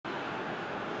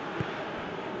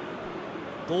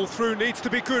Ball through needs to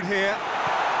be good here.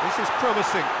 This is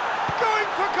promising. Going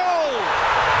for goal!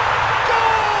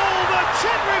 Goal! The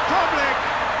Czech Republic!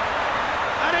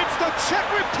 And it's the Czech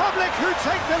Republic who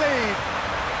take the lead.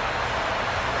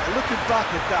 Yeah, looking back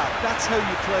at that, that's how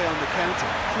you play on the counter.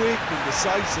 Quick and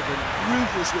decisive and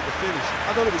ruthless with the finish.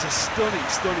 I thought it was a stunning,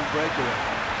 stunning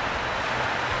breakaway.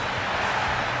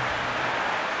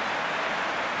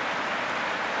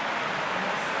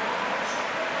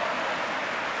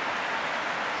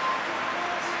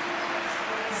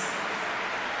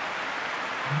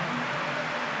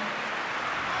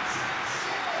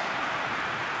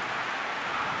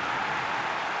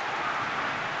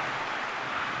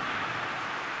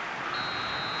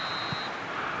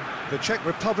 The Czech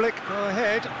Republic go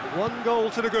ahead, 1 goal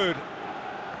to the good.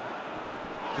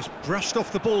 Just brushed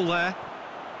off the ball there.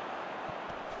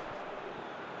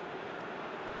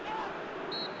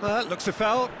 Looks a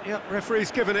foul. Yep,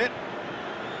 referee's given it.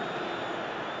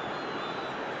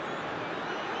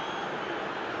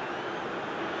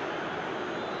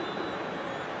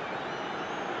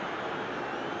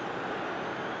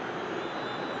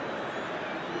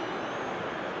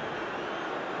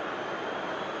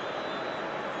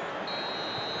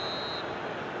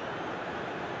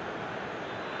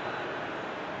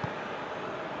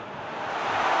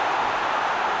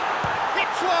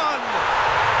 One!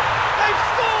 They've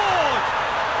scored!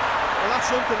 Well, that's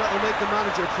something that will make the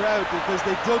manager proud, because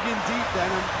they dug in deep then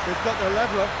and they've got their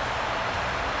leveller.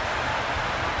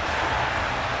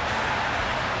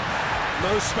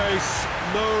 No space,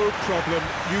 no problem.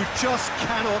 You just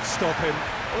cannot stop him.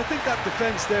 Well, I think that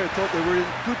defence there thought they were in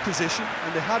good position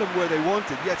and they had him where they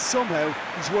wanted, yet somehow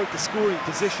he's worked the scoring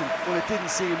position when it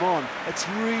didn't see him on. It's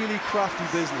really crafty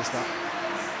business, that.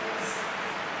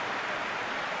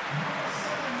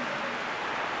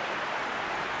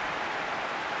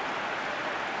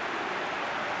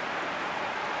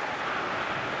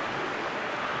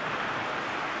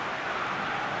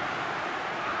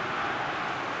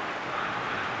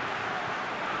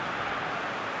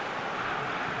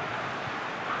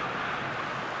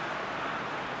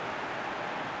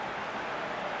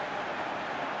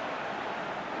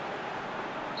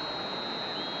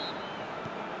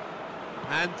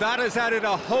 And that has added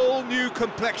a whole new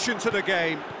complexion to the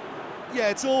game. Yeah,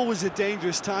 it's always a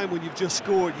dangerous time when you've just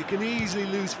scored. You can easily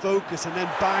lose focus and then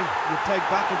bang, you're pegged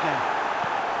back again.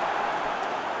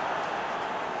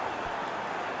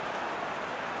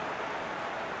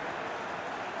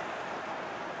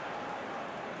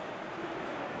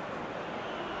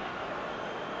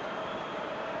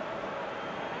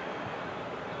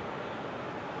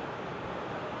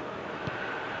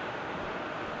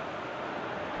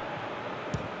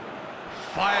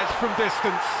 Fires from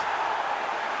distance.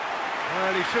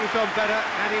 Well, he should have done better,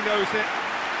 and he knows it.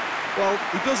 Well,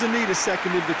 he doesn't need a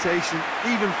second invitation,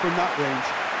 even from that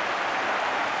range.